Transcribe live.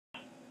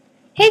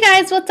Hey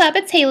guys, what's up?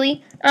 It's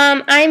Haley.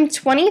 I'm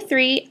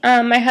 23.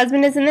 My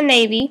husband is in the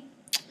Navy.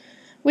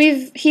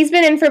 He's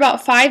been in for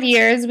about 5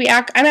 years.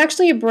 I'm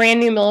actually a brand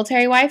new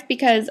military wife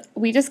because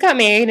we just got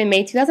married in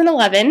May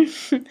 2011.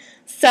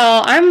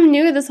 So I'm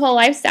new to this whole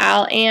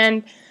lifestyle,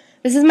 and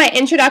this is my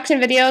introduction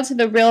video to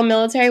the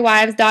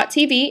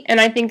realmilitarywives.tv, and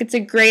I think it's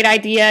a great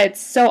idea. It's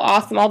so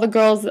awesome. All the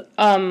girls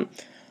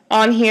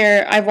on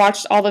here, I've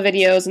watched all the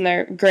videos and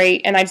they're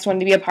great, and I just wanted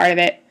to be a part of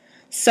it.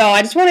 So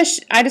I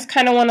just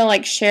kind of want to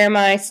like share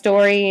my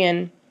story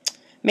and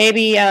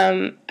maybe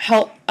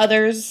help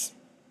others.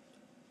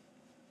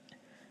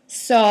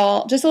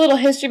 So just a little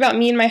history about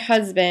me and my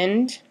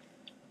husband.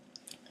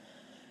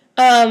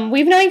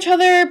 We've known each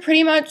other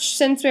pretty much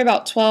since we were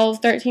about 12,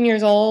 13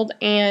 years old,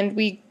 and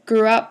we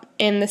grew up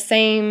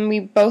we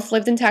both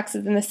lived in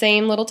Texas in the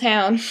same little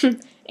town.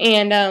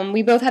 And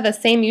we both had the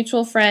same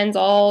mutual friends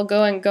all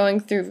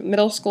going through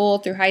middle school,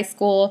 through high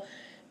school,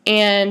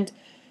 and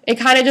it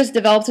kind of just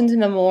developed into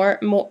more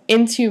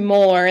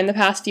in the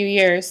past few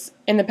years.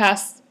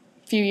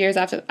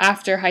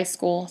 After high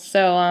school.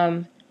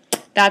 So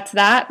that's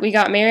that. We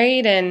got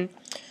married, and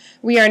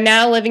we are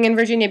now living in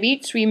Virginia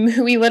Beach. We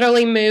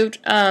literally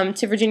moved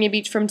to Virginia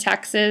Beach from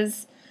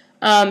Texas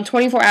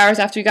 24 hours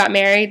after we got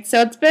married.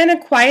 So it's been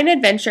quite an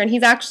adventure, and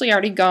he's actually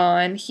already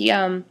gone. He's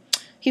going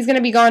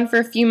to be gone for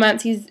a few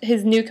months.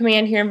 His new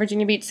command here in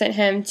Virginia Beach sent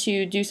him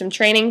to do some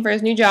training for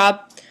his new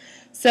job.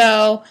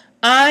 So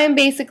I'm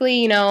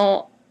basically,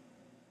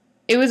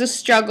 it was a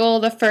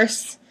struggle the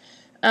first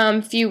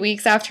few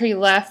weeks after he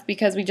left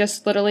because we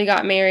just literally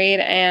got married,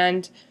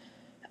 and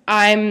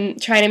I'm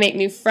trying to make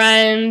new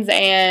friends,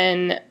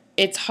 and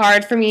it's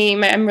hard for me.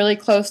 I'm really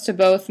close to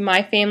both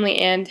my family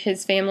and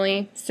his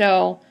family,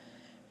 so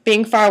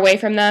being far away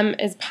from them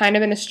has kind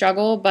of been a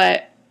struggle,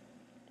 but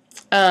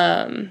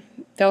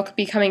they'll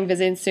be coming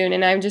visiting soon,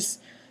 and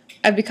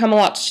I've become a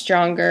lot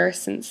stronger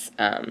since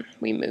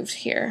we moved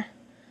here.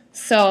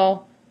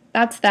 So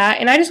that's that.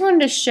 And I just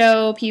wanted to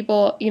show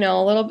people,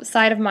 a little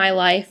side of my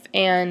life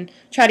and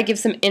try to give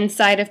some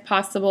insight if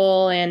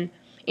possible and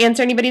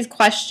answer anybody's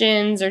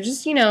questions or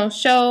just,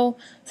 show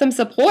some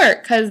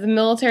support because the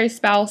military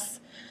spouse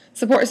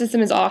support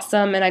system is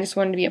awesome, and I just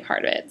wanted to be a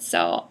part of it.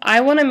 So I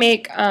want to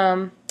make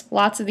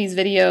lots of these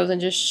videos and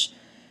just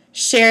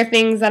share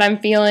things that I'm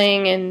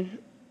feeling and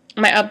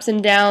my ups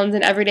and downs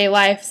in everyday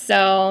life.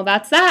 So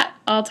that's that.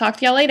 I'll talk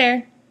to y'all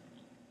later.